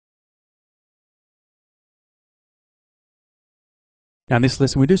Now in this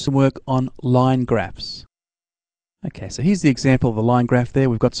lesson we do some work on line graphs. Okay, so here's the example of the line graph there.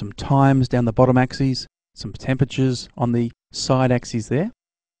 We've got some times down the bottom axes, some temperatures on the side axes there.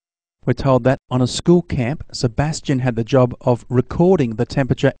 We're told that on a school camp, Sebastian had the job of recording the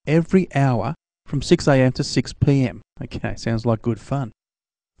temperature every hour from 6 a.m. to 6 p.m. Okay, sounds like good fun.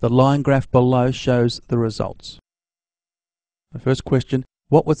 The line graph below shows the results. The first question,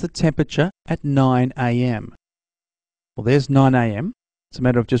 what was the temperature at 9 a.m.? Well, there's 9 a.m. It's a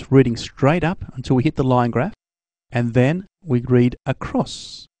matter of just reading straight up until we hit the line graph, and then we read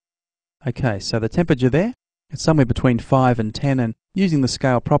across. Okay, so the temperature there, it's somewhere between 5 and 10, and using the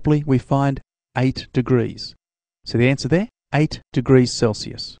scale properly, we find 8 degrees. So the answer there, 8 degrees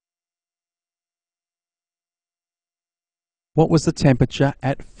Celsius. What was the temperature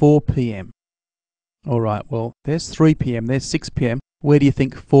at 4 p.m.? All right, well, there's 3 p.m., there's 6 p.m. Where do you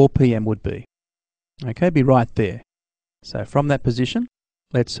think 4 p.m. would be? Okay, be right there. So from that position,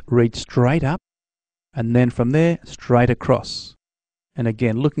 let's read straight up, and then from there, straight across. And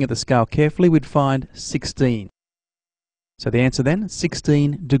again, looking at the scale carefully, we'd find 16. So the answer then,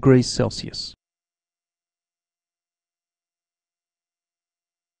 16 degrees Celsius.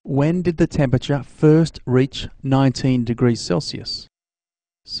 When did the temperature first reach 19 degrees Celsius?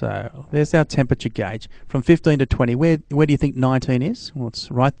 So there's our temperature gauge. From 15 to 20, where do you think 19 is? Well, it's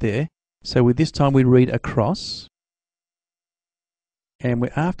right there. So with this time we read across. And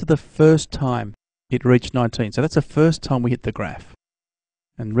we're after the first time it reached 19. So that's the first time we hit the graph.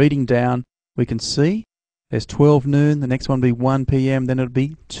 And reading down, we can see there's 12 noon, the next one will be 1 p.m., then it'll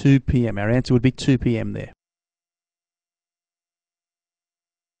be 2 p.m. Our answer would be 2 p.m. there.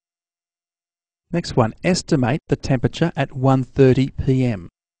 Next one, estimate the temperature at 1:30 p.m.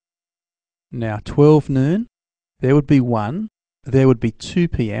 Now 12 noon, there would be 1, there would be 2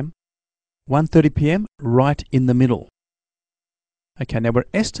 p.m., 1:30 p.m. right in the middle. Okay, now we're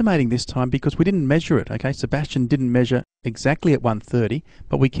estimating this time because we didn't measure it, okay? Sebastian didn't measure exactly at 1:30,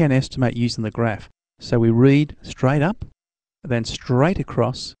 but we can estimate using the graph. So we read straight up, then straight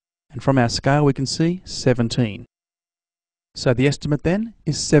across, and from our scale we can see 17. So the estimate then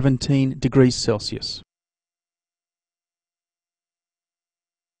is 17 degrees Celsius.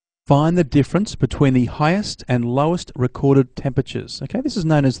 Find the difference between the highest and lowest recorded temperatures. Okay, this is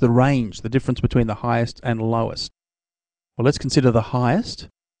known as the range, the difference between the highest and lowest. Well, let's consider the highest.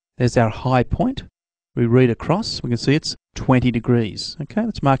 There's our high point. We read across, we can see it's 20 degrees. Okay,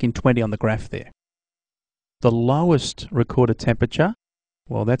 that's marking 20 on the graph there. The lowest recorded temperature,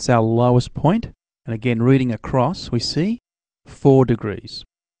 well, that's our lowest point. And again, reading across, we see 4 degrees.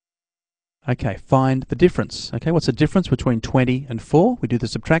 Okay, find the difference. Okay, what's the difference between 20 and 4? We do the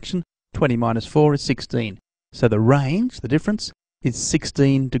subtraction. 20 minus 4 is 16. So the range, the difference, is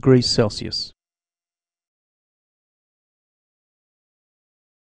 16 degrees Celsius.